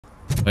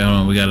Wait,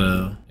 hold on, we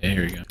gotta, yeah,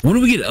 here we go. When do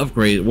we get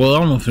upgrades? Well, I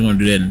don't know if we're gonna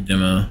do that in the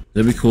demo.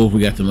 That'd be cool if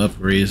we got them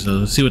upgrades, so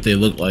let's see what they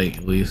look like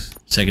at least.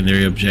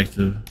 Secondary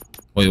objective.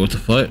 Wait, what the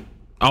fuck?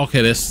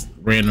 Okay, that's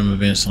random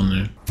events on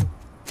there.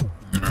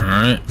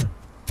 Alright.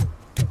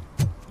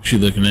 What you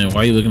looking at?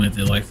 Why are you looking at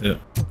that like that?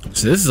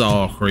 So this is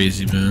all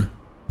crazy, man.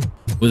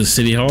 Was it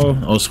City Hall?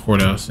 Oh, it's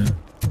courthouse. Yeah.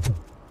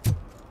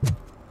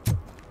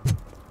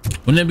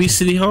 Wouldn't that be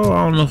City Hall?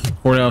 I don't know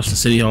if courthouse and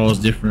City Hall is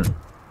different.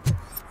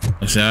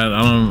 Like I said,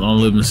 I don't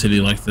live in the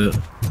city like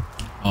that.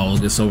 Oh,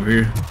 look, it's over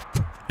here.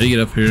 How do you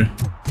get up here?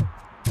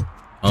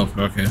 Oh,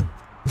 okay.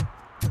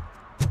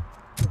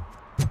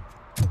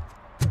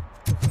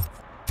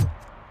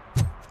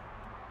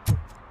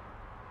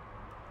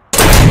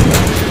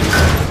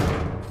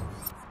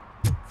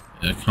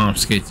 Yeah,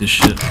 confiscate this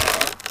shit.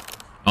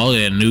 All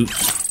that Newt.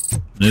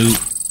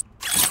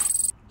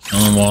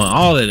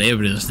 All that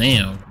evidence,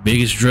 damn.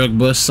 Biggest drug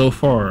bust so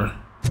far.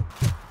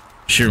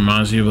 Shit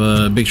reminds me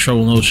of Big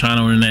Trouble in Little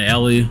China in that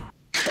alley.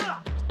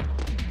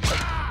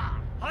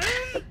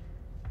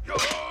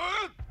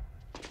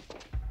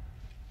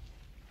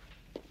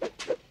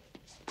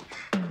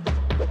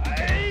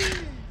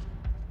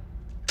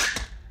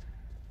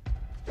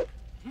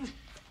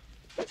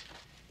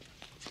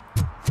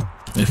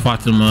 They fought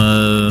them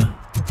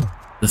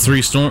the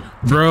 3 storm,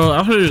 bro.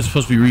 I heard it was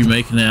supposed to be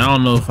remaking it. I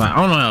don't know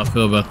how I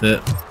feel about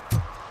that.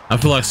 I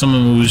feel like some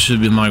of the movies should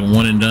have been like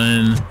one and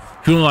done.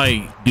 If you want to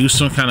like do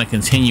some kind of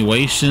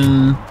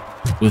continuation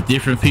with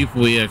different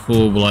people, yeah,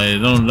 cool. But like,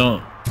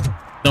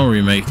 don't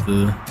remake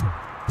the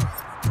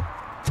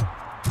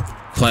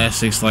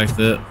classics like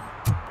that.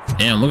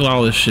 Damn, look at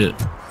all this shit.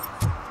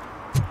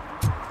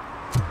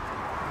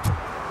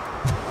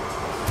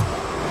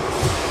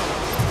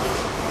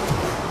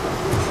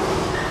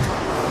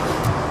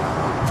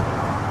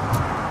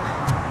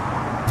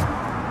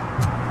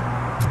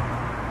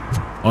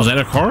 Oh, is that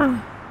a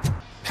car?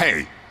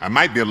 Hey, I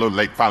might be a little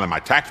late filing my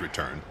tax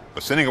return,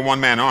 but sending a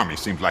one-man army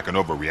seems like an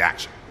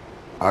overreaction.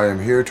 I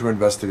am here to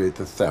investigate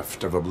the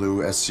theft of a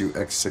blue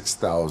SUX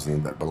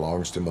 6000 that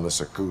belongs to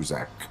Melissa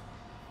Kuzak.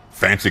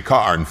 Fancy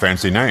car and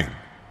fancy name,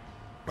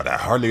 but I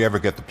hardly ever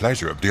get the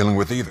pleasure of dealing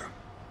with either.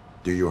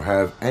 Do you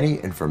have any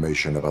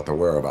information about the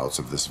whereabouts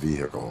of this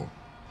vehicle?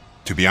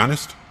 To be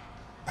honest,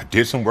 I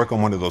did some work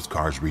on one of those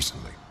cars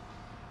recently,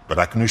 but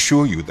I can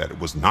assure you that it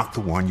was not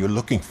the one you're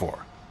looking for.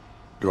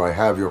 Do I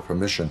have your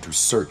permission to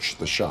search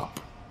the shop?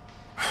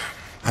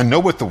 I know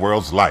what the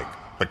world's like,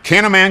 but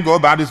can a man go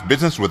about his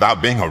business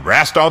without being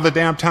harassed all the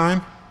damn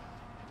time?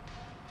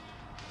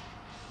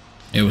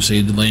 It was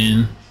say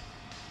delaying.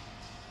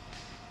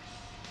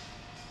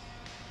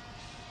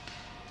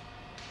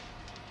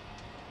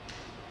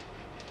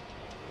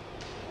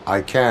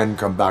 I can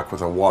come back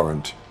with a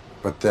warrant,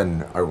 but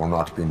then I will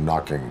not be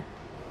knocking.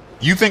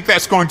 You think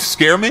that's going to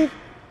scare me?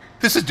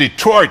 This is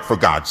Detroit, for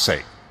God's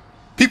sake.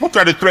 People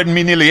try to threaten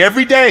me nearly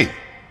every day.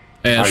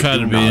 Hey, I try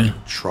to be.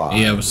 Try.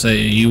 Yeah, I would say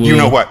you will. You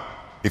know what?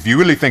 If you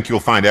really think you'll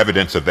find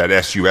evidence of that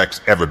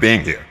SUX ever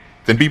being here,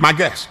 then be my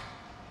guest.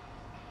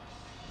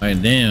 Like,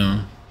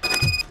 damn.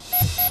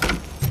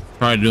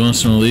 Probably doing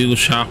some illegal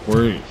shop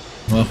work,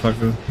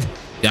 motherfucker.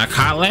 Got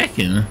caught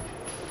lacking.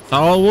 That's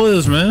all it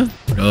was, man.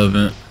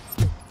 Relevant.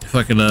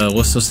 Fucking,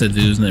 what's that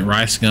dude's name?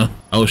 Rice Gum.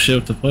 Oh, shit,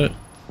 what the fuck?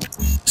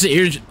 Is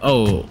it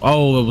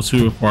level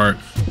 2 required.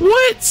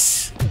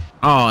 What?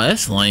 Oh,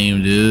 that's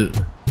lame,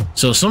 dude.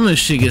 So some of this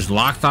shit gets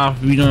locked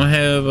off if you don't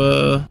have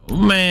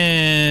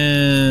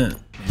man.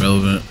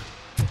 Relevant.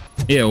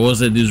 Yeah, what was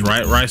that dude's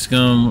rice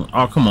gum?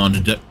 Oh, come on,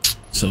 dude.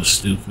 So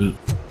stupid.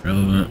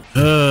 Relevant.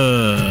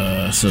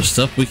 So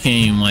stuff we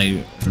can't even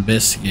like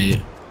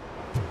investigate.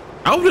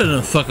 I hope it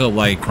doesn't fuck up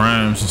like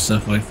crimes and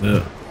stuff like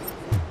that.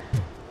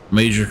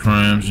 Major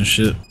crimes and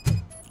shit.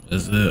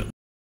 That's it.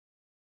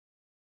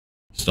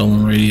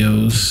 Stolen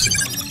radios.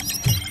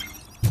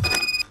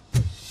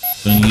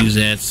 Gonna use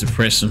that to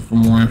suppress him for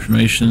more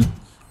information.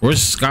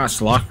 Where's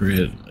Scott's locker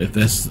at? If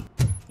that's,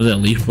 was that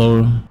leaf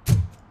blower?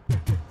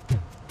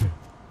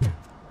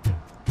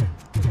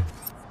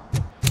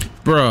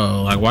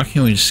 Bro, like, why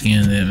can't we just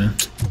scan that, man?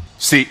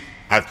 See,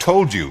 I've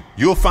told you,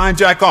 you'll find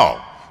Jack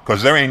all,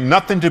 cause there ain't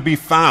nothing to be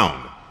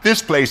found.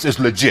 This place is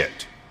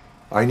legit.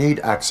 I need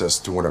access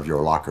to one of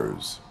your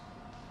lockers.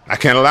 I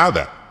can't allow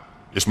that.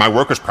 It's my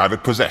workers'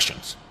 private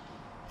possessions.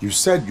 You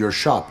said your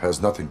shop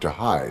has nothing to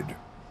hide.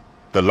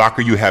 The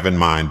locker you have in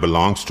mind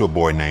belongs to a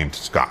boy named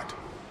Scott.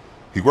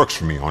 He works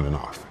for me on and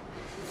off.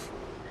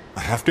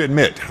 I have to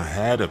admit, I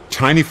had a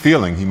tiny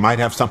feeling he might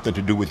have something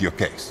to do with your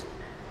case.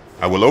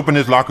 I will open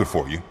his locker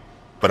for you,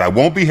 but I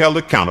won't be held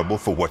accountable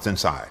for what's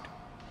inside.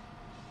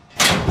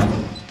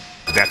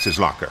 That's his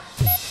locker.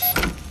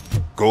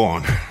 Go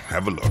on,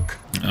 have a look.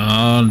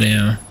 Oh,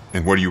 damn.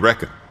 And what do you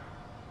reckon?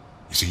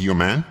 Is he your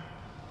man?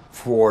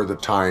 For the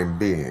time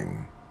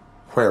being.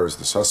 Where is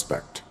the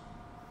suspect?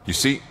 You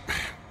see,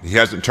 he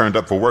hasn't turned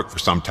up for work for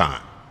some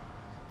time.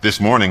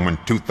 This morning, when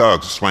 2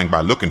 thugs swang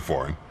by looking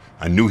for him,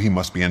 I knew he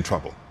must be in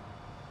trouble.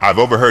 I've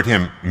overheard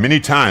him many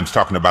times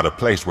talking about a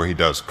place where he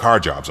does car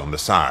jobs on the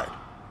side.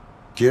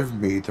 Give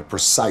me the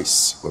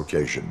precise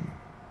location.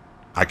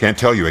 I can't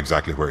tell you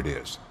exactly where it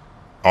is.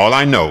 All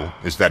I know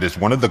is that it's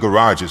one of the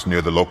garages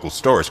near the local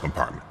storage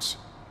compartments.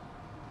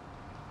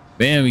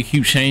 Man, we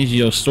keep changing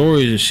your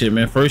stories and shit,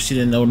 man. First you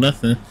didn't know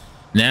nothing.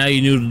 Now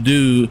you knew the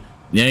dude.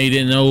 Now you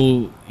didn't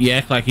know. You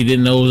act like you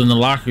didn't know it was in the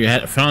locker. You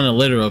had found a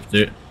letter up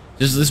there.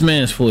 This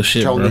man is full of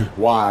shit, Tell bro. me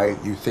why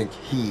you think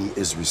he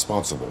is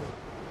responsible.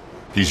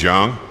 He's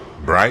young,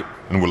 bright,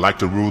 and would like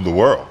to rule the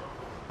world.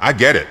 I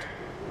get it.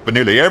 But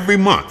nearly every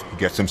month he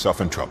gets himself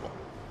in trouble.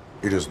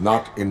 It is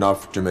not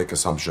enough to make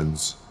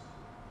assumptions.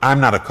 I'm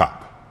not a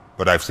cop,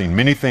 but I've seen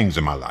many things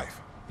in my life.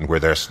 And where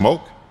there's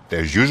smoke,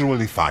 there's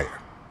usually fire.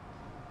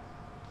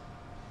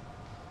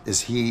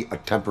 Is he a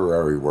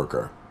temporary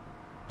worker?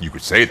 You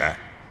could say that.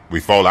 We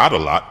fall out a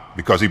lot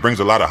because he brings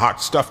a lot of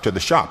hot stuff to the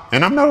shop,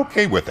 and I'm not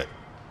okay with it.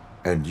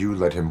 And you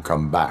let him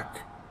come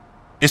back?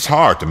 It's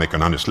hard to make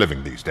an honest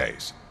living these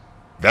days.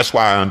 That's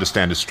why I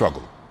understand his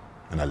struggle,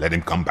 and I let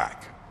him come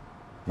back.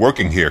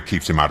 Working here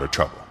keeps him out of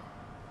trouble.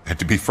 And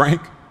to be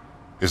frank,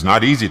 it's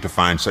not easy to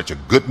find such a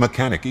good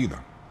mechanic either.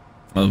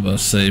 I was about to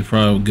say,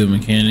 probably a good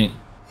mechanic.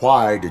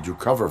 Why did you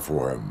cover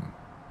for him?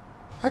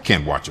 I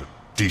can't watch a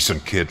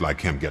decent kid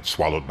like him get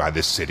swallowed by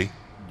this city.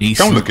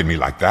 Decent. Don't look at me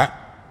like that.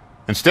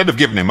 Instead of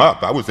giving him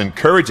up, I was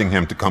encouraging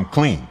him to come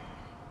clean.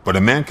 But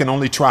a man can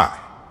only try.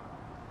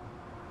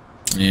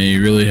 Yeah,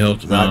 you really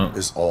helped him out. That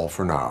is all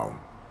for now.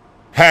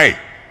 Hey!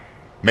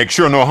 Make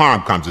sure no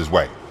harm comes his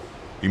way.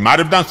 He might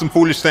have done some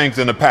foolish things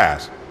in the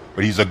past,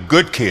 but he's a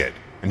good kid,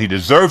 and he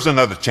deserves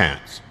another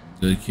chance.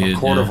 Good kid. A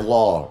court yeah. of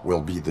law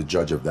will be the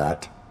judge of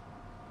that.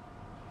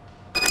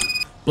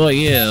 Well,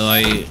 yeah,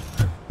 like,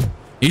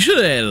 you should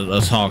have had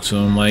a talk to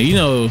him. Like, you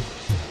know,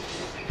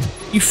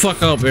 you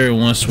fuck up every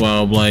once in a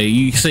while. Like,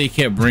 you say you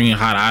kept bringing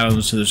hot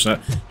items to the shop.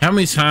 How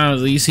many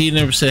times? You see, he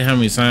never said how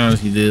many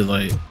times he did.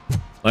 Like,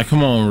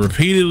 come on,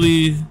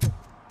 repeatedly.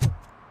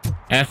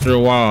 After a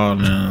while,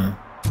 man.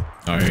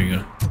 Oh, here you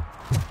go.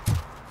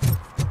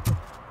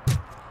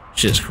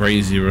 Shit's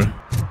crazy, bro.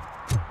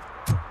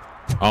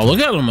 Oh, look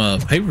at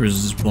them.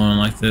 Papers is blowing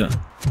like that.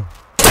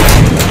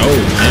 Oh,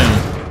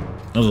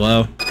 damn. That was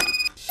loud.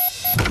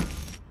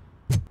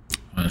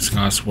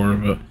 Scott's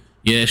word, but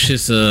yeah, it's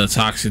just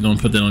toxic.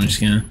 Don't put that on your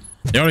skin.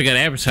 They already got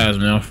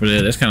advertisement now for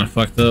that. That's kind of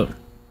fucked up.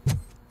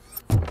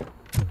 So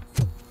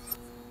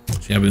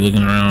you gotta be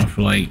looking around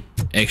for like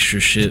extra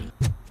shit.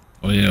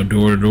 Oh yeah,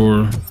 door to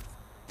door.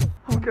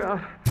 Oh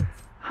god,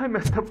 I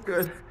messed up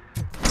good.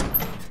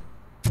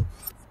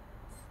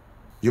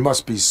 You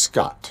must be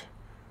Scott.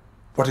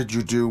 What did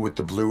you do with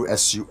the blue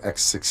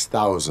SUX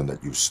 6000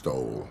 that you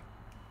stole?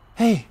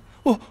 Hey,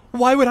 well,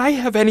 why would I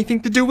have anything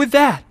to do with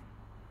that?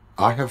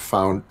 I have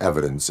found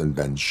evidence in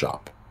Ben's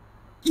shop.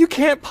 You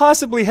can't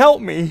possibly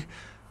help me.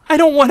 I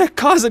don't want to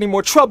cause any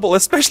more trouble,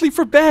 especially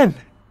for Ben.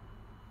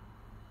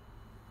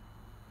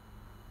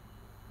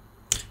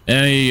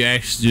 And you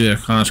actually do that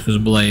consequence,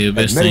 but like the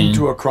best Admitting thing.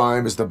 to a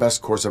crime is the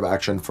best course of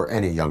action for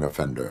any young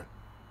offender.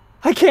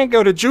 I can't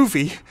go to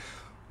juvie.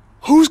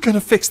 Who's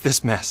gonna fix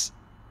this mess?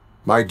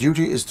 My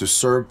duty is to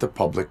serve the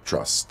public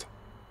trust.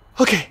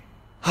 Okay.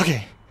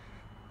 I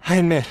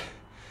admit.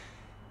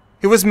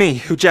 It was me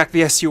who jacked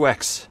the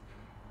SUX.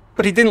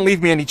 But he didn't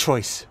leave me any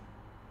choice.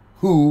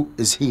 Who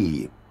is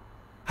he?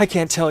 I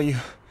can't tell you.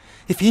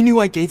 If he knew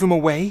I gave him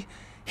away,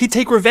 he'd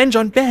take revenge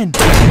on Ben.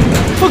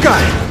 Oh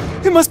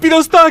god! It must be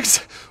those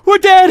thugs! We're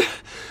dead!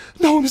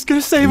 No one was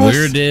gonna save us!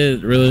 We're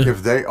dead, really?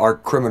 If they are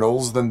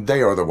criminals, then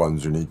they are the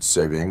ones who need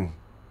saving.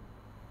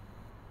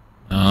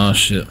 Oh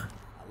shit.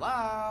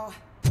 Hello?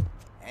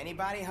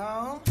 Anybody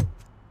home?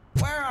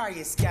 Where are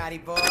you, Scotty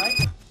boy?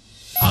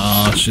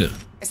 Oh shit.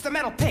 It's the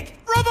metal pick.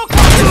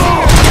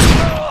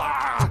 Robocop!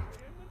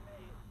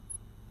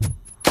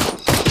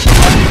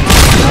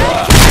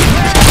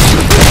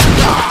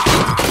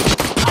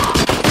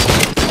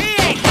 He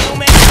ain't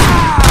human!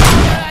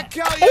 I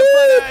kill you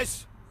for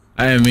this!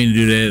 I didn't mean to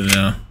do that.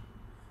 No.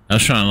 I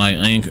was trying to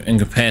like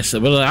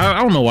incapacitate, but like,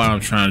 I don't know why I'm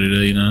trying to do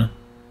that. You know.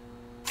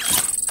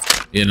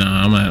 You know,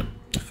 I'm gonna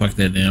fuck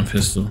that damn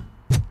pistol.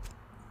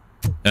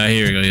 Ah,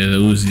 here we go. Yeah, the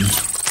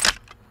Uzi.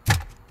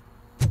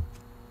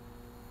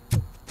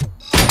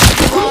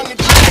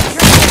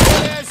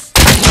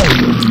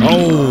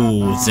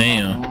 Oh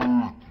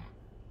damn.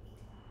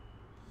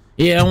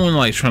 Yeah, I wasn't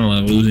like trying to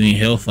like lose any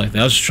health like that.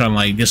 I was just trying to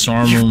like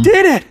disarm You them.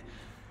 did it!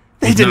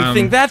 They didn't Damn.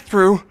 think that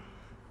through.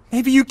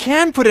 Maybe you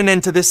can put an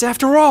end to this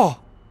after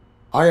all.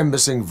 I am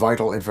missing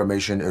vital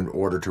information in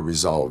order to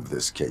resolve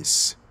this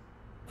case.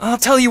 I'll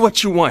tell you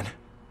what you want.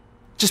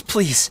 Just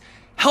please,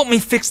 help me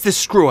fix this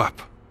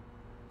screw-up.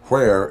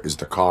 Where is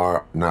the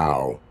car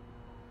now?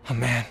 Oh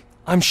man,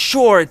 I'm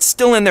sure it's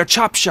still in their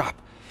chop shop.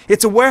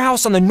 It's a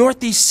warehouse on the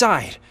northeast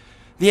side.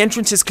 The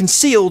entrance is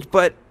concealed,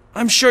 but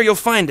I'm sure you'll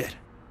find it.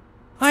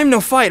 I'm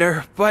no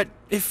fighter, but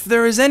if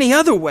there is any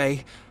other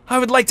way, I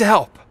would like to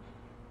help.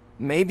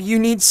 Maybe you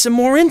need some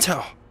more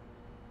intel.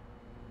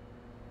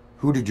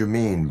 Who did you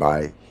mean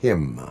by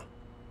him?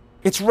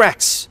 It's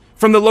Rex,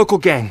 from the local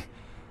gang.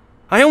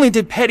 I only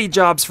did petty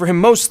jobs for him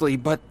mostly,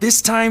 but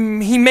this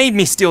time he made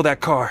me steal that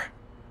car.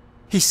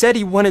 He said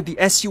he wanted the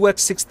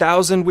SUX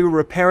 6000 we were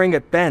repairing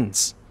at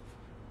Ben's.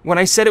 When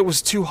I said it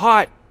was too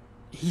hot,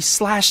 he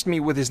slashed me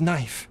with his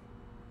knife.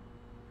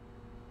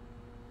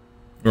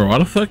 Bro, why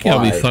the fuck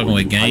y'all be fucking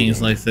with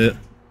gangs like that?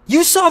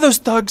 You saw those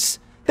thugs!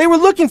 They were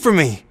looking for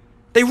me!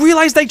 They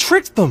realized I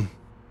tricked them!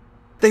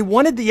 They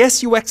wanted the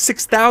SUX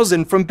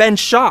 6000 from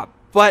Ben's shop,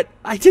 but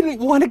I didn't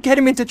want to get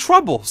him into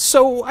trouble,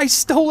 so I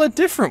stole a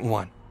different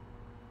one.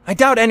 I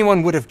doubt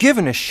anyone would have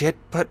given a shit,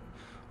 but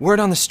word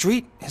on the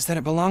street is that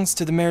it belongs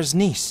to the mayor's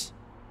niece.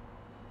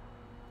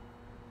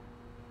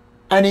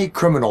 Any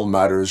criminal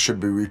matters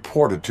should be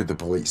reported to the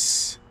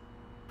police.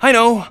 I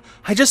know,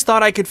 I just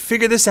thought I could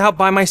figure this out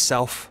by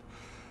myself.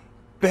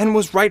 Ben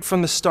was right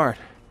from the start.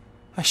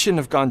 I shouldn't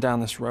have gone down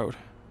this road.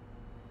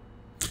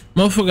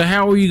 Motherfucker,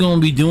 how are you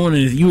gonna be doing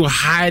it if you were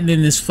hiding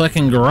in this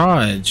fucking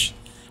garage?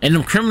 And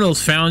them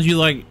criminals found you.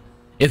 Like,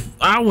 if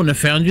I wouldn't have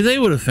found you, they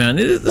would have found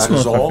it. That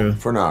is all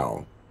for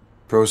now.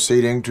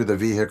 Proceeding to the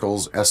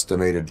vehicle's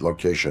estimated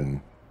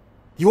location.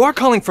 You are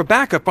calling for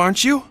backup,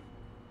 aren't you?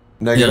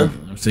 Negative.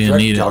 Yeah, I'm saying Threat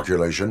need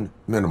calculation,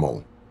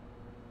 minimal.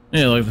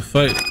 Yeah, like the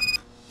fuck.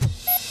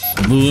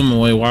 I blew him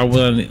away. Why would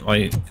I?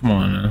 Like, come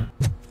on, man.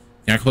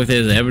 Can I collect that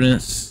as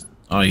evidence?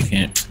 Oh, you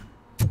can't.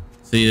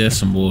 See, that's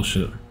some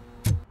bullshit.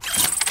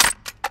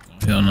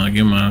 Oh, hell no,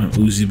 give my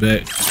Uzi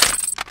back.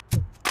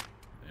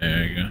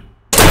 There you go.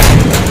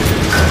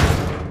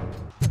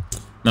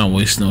 Not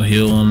waste no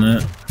heal on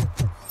that.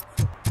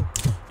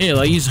 Yeah,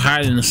 like he's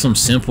hiding in some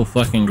simple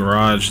fucking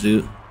garage,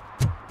 dude.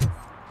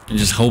 And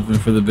just hoping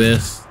for the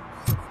best.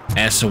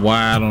 As to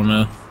why, I don't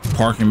know.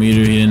 Parking meter,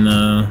 he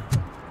didn't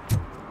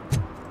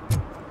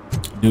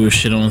do his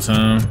shit on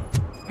time.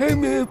 Hey,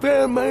 me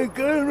found my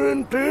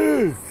gun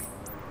too.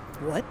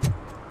 What?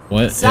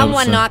 What?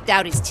 Someone knocked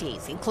out his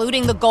teeth,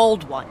 including the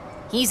gold one.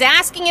 He's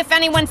asking if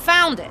anyone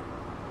found it.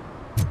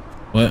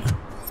 What?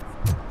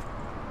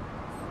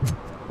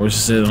 Where's it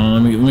said?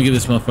 Let me give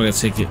this motherfucker a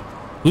ticket.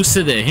 Who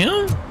said that?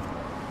 Him?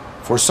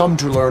 For some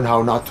to learn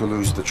how not to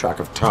lose the track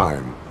of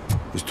time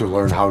is to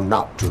learn how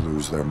not to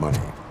lose their money.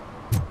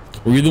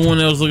 Were you the one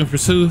that was looking for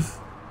Tooth?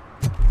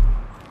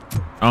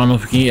 I don't know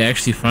if he can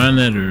actually find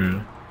that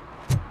or...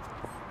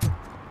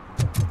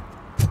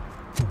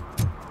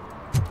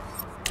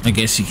 I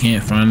guess you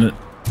can't find it.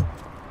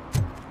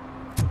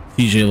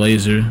 TJ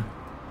Laser.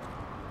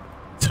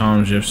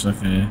 Tom Jefferson,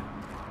 okay.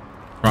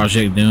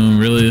 Project Doom,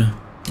 really?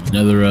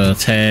 Another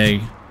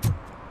tag.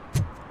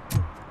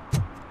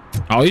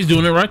 Oh, he's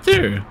doing it right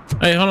there.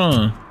 Hey, hold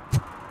on.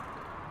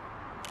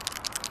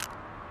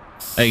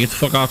 Hey, get the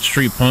fuck off the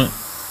street, punk.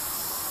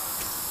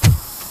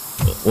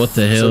 What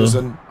the hell?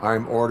 Citizen,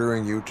 I'm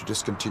ordering you to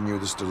discontinue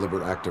this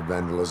deliberate act of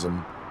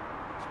vandalism.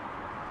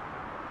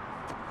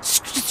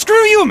 Screw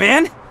you,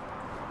 man!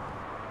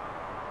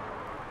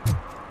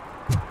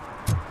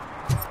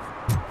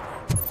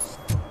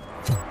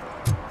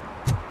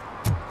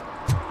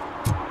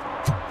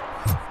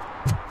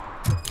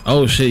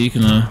 Oh shit, you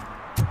can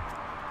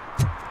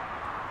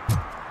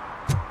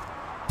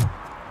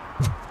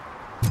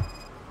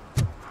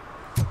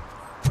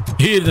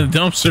he hit the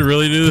dumpster,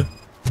 really, dude?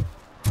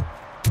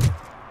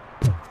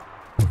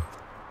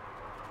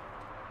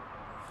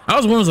 I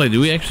was wondering, like,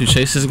 do we actually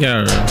chase this guy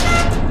or...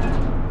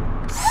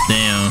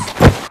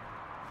 Damn.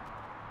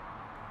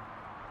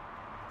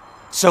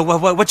 So,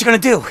 what you gonna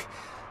do?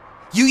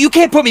 You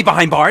can't put me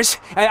behind bars.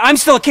 I'm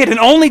still a kid and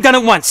only done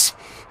it once.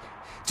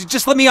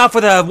 Just let me off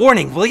with a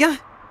warning, will ya?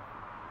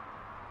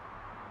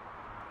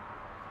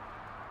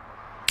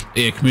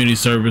 Yeah, community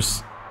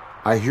service.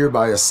 I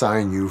hereby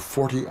assign you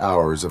 40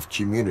 hours of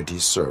community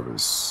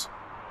service.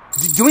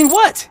 Doing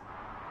what?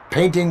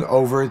 Painting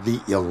over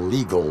the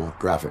illegal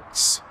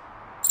graphics.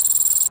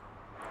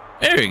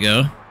 There we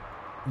go.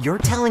 You're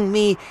telling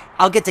me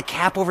I'll get to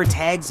cap over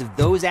tags of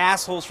those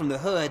assholes from the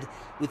hood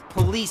with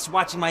police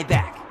watching my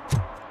back?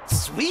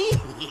 Sweet!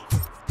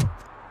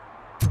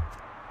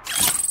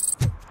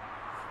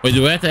 Wait,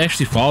 do I have to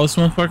actually follow this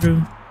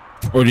motherfucker?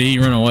 Or did he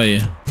run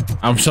away?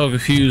 I'm so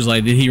confused.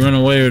 Like, did he run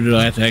away or did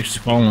I have to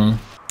actually follow him?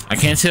 I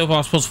can't tell if I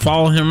was supposed to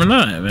follow him or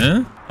not,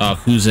 man.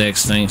 Oh, Kuzak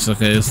stinks.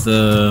 Okay, it's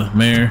the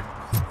mayor.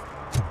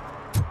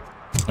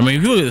 I mean,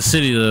 if you look at the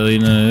city, though, you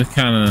know, it's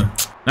kind of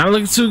not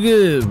looking too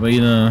good, but,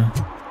 you know,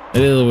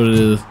 it is what it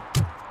is.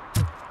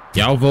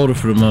 Y'all voted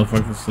for the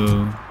motherfucker,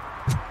 so...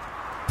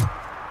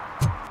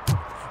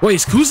 Wait,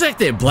 is Kuzak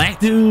that black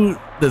dude?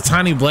 The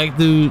tiny black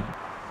dude?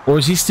 Or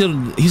is he still...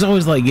 He's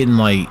always, like, getting,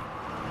 like,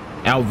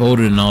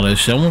 outvoted and all that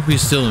shit. I wonder if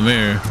he's still the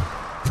mayor.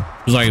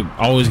 He's, like,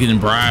 always getting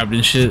bribed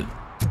and shit.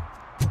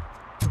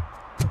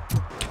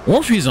 I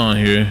wonder if he's on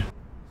here.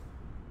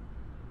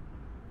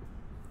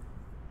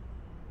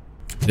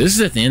 This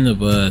is at the end of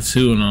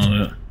 2 and all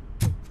that.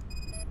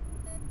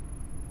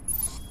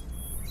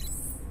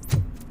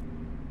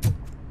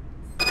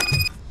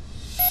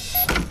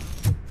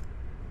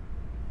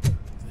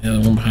 Yeah, the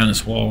one behind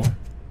this wall.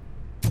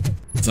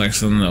 It's like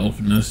something to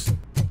open this.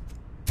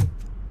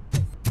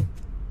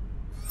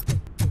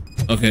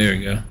 Okay, there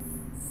we go.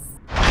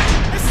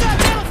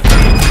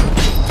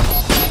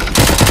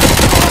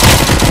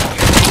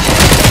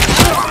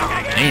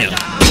 Damn.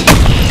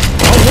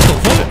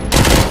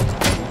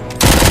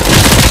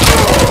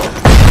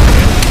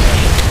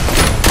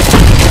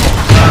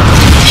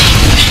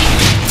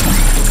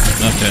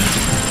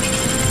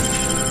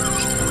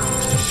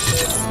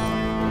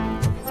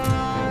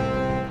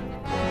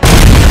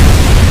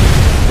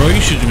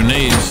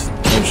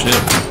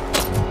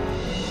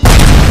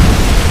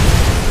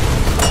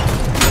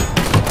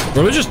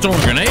 Bro, they're just throwing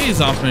grenades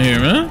off in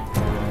here, man.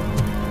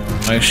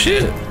 Like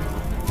shit.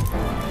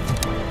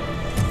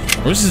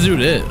 Where's this dude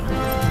at?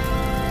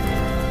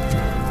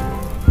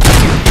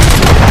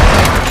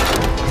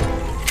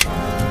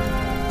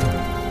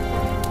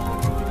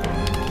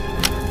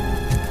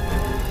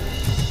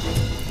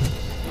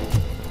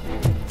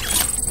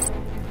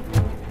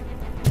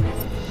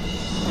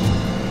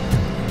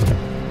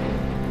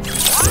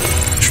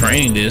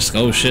 Training disc.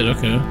 Oh shit,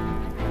 okay.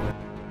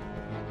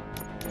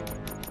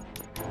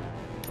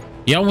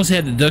 You almost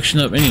had deduction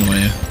up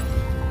anyway.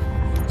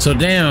 So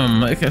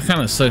damn, it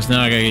kind of sucks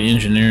now I gotta get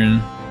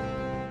engineering.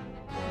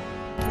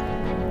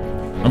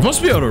 I'm supposed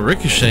to be able to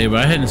ricochet, but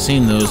I hadn't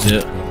seen those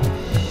yet.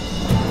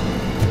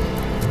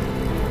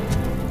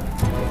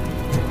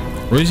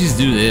 Where does these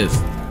do this?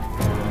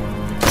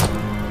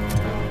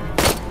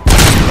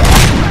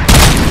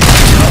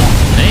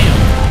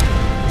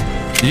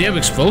 Damn. Did he have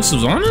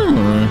explosives on him,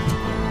 or?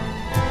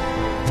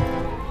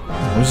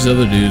 Where's the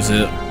other dudes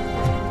at?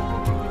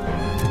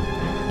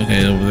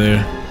 Okay, over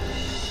there.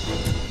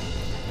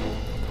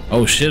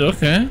 Oh shit,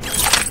 okay.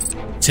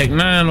 Tech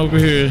 9 over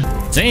here.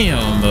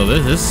 Damn, though,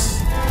 this.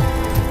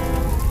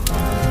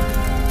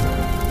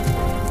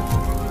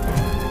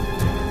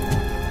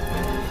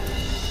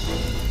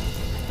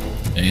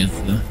 Hey, it's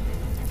the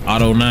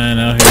Auto 9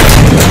 out here.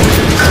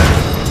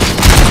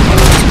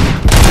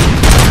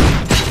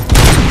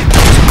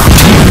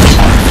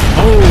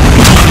 Oh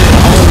shit,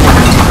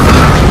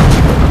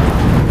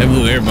 oh. They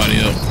blew everybody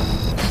up.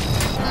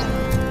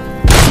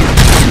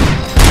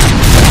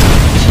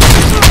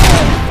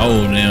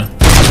 Oh damn.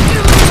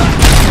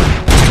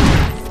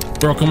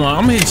 Bro, come on,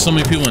 I'm hitting so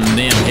many people in the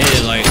damn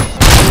head, like.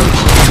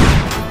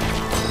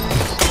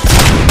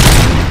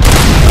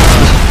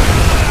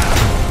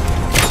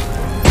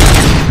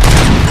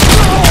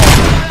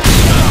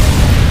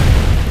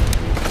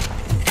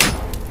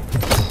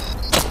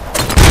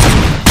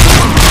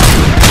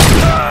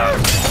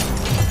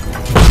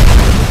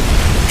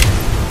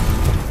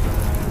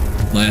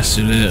 Last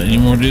to that. Any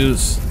more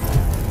dudes?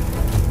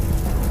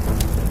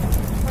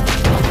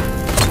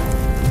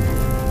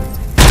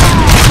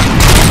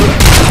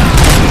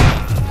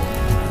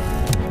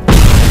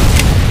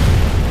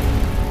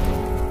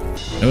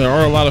 There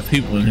are a lot of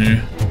people in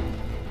here.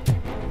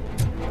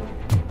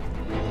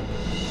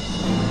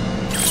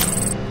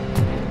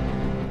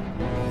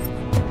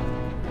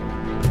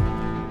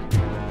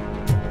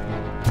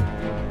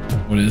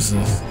 What is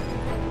this?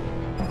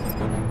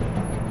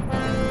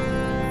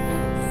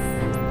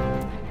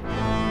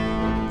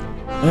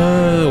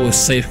 With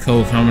safe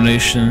code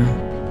combination.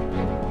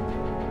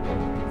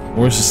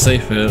 Where's the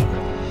safe at?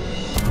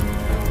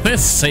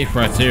 That's safe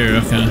right there,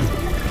 okay.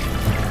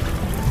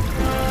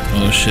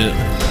 Oh shit.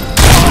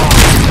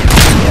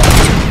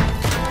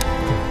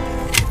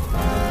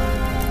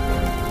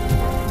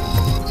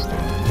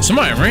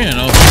 Somebody ran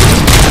off.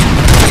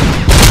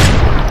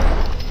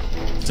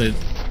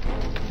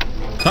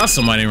 Thought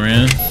somebody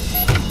ran.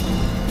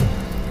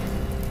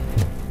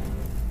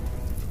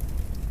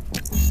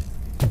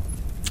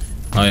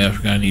 Oh yeah, I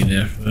forgot I need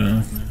that for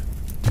that.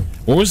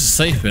 Where was the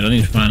safe at? I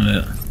need to find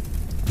that.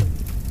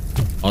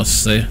 I'll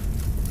say.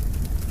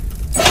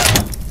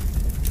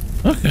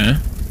 Okay.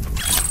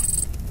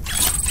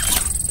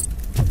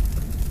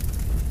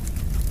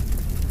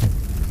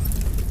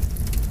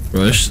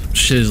 Bro, this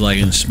shit is like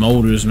in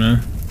smolders,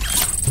 man.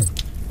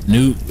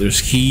 Nope,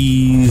 there's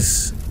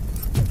keys.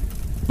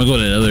 I'm gonna go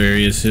to that other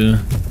area too.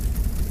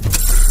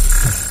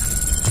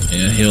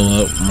 Yeah, heal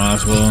up, might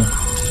as well.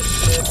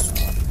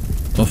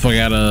 Motherfucker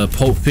got a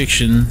Pulp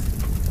Fiction.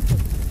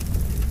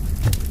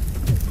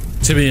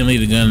 Tippy didn't leave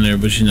the gun there,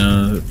 but you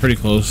know, pretty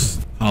close.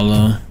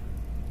 Hollow.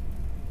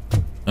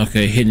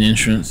 Okay, hidden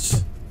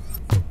entrance.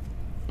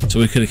 So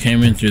we could have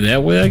came in through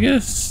that way, I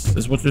guess?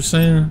 Is what they're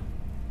saying?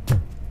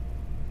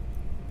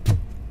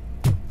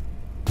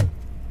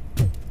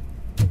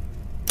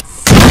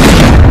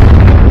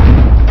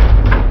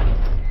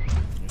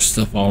 There's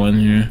stuff all in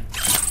here.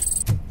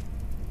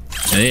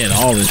 Yeah, they had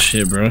all this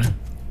shit, bro.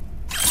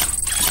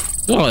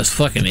 Look at all this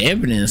fucking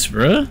evidence,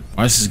 bro.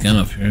 Why is this gun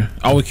up here?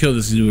 Oh, we killed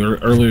this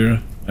dude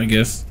earlier, I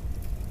guess.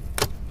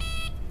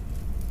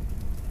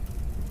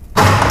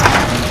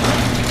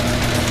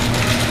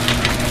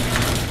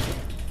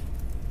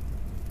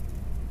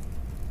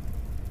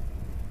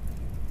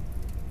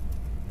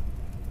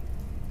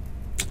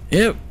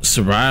 Yep,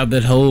 survived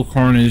that whole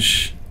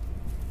carnage.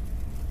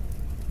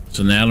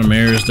 So now the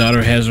mayor's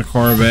daughter has her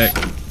car back.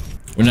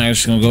 We're not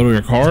just gonna go to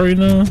her car, you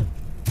know?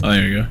 Oh,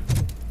 there you go.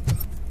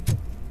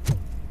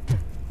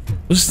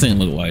 What's this thing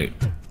look like?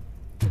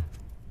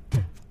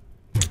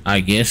 I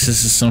guess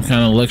this is some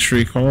kind of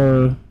luxury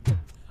car.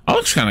 Oh,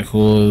 looks kind of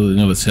cool, you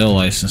know, the tail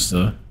lights and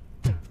stuff.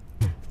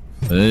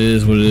 But it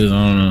is what it is, I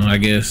don't know, I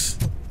guess.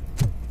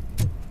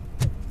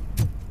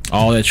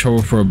 All that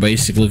trouble for a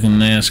basic looking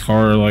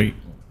NASCAR, like,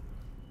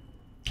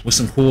 with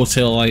some cool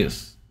tail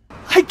lights.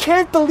 I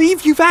can't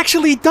believe you've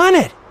actually done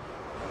it!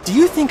 Do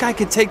you think I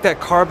could take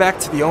that car back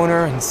to the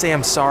owner and say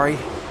I'm sorry?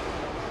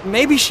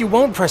 Maybe she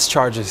won't press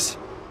charges.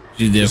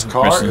 This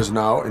car is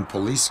now in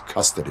police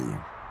custody.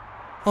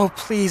 Oh,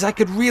 please, I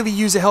could really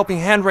use a helping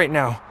hand right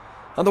now.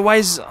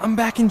 Otherwise, I'm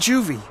back in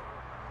juvie.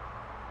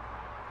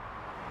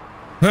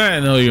 I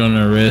know you're on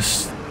the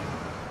wrist.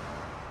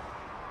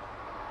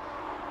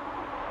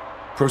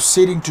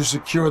 Proceeding to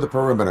secure the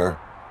perimeter.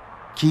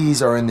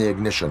 Keys are in the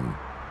ignition.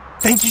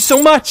 Thank you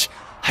so much!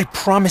 I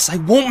promise I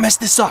won't mess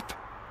this up.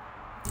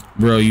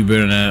 Bro, you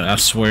better not. I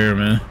swear,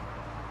 man.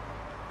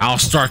 I'll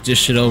start this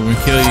shit over and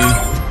kill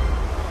you.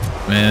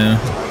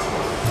 Man.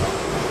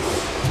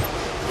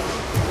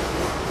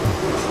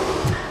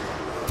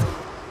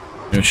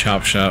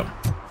 Chop shop.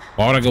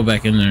 Why would I go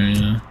back in there,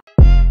 you know?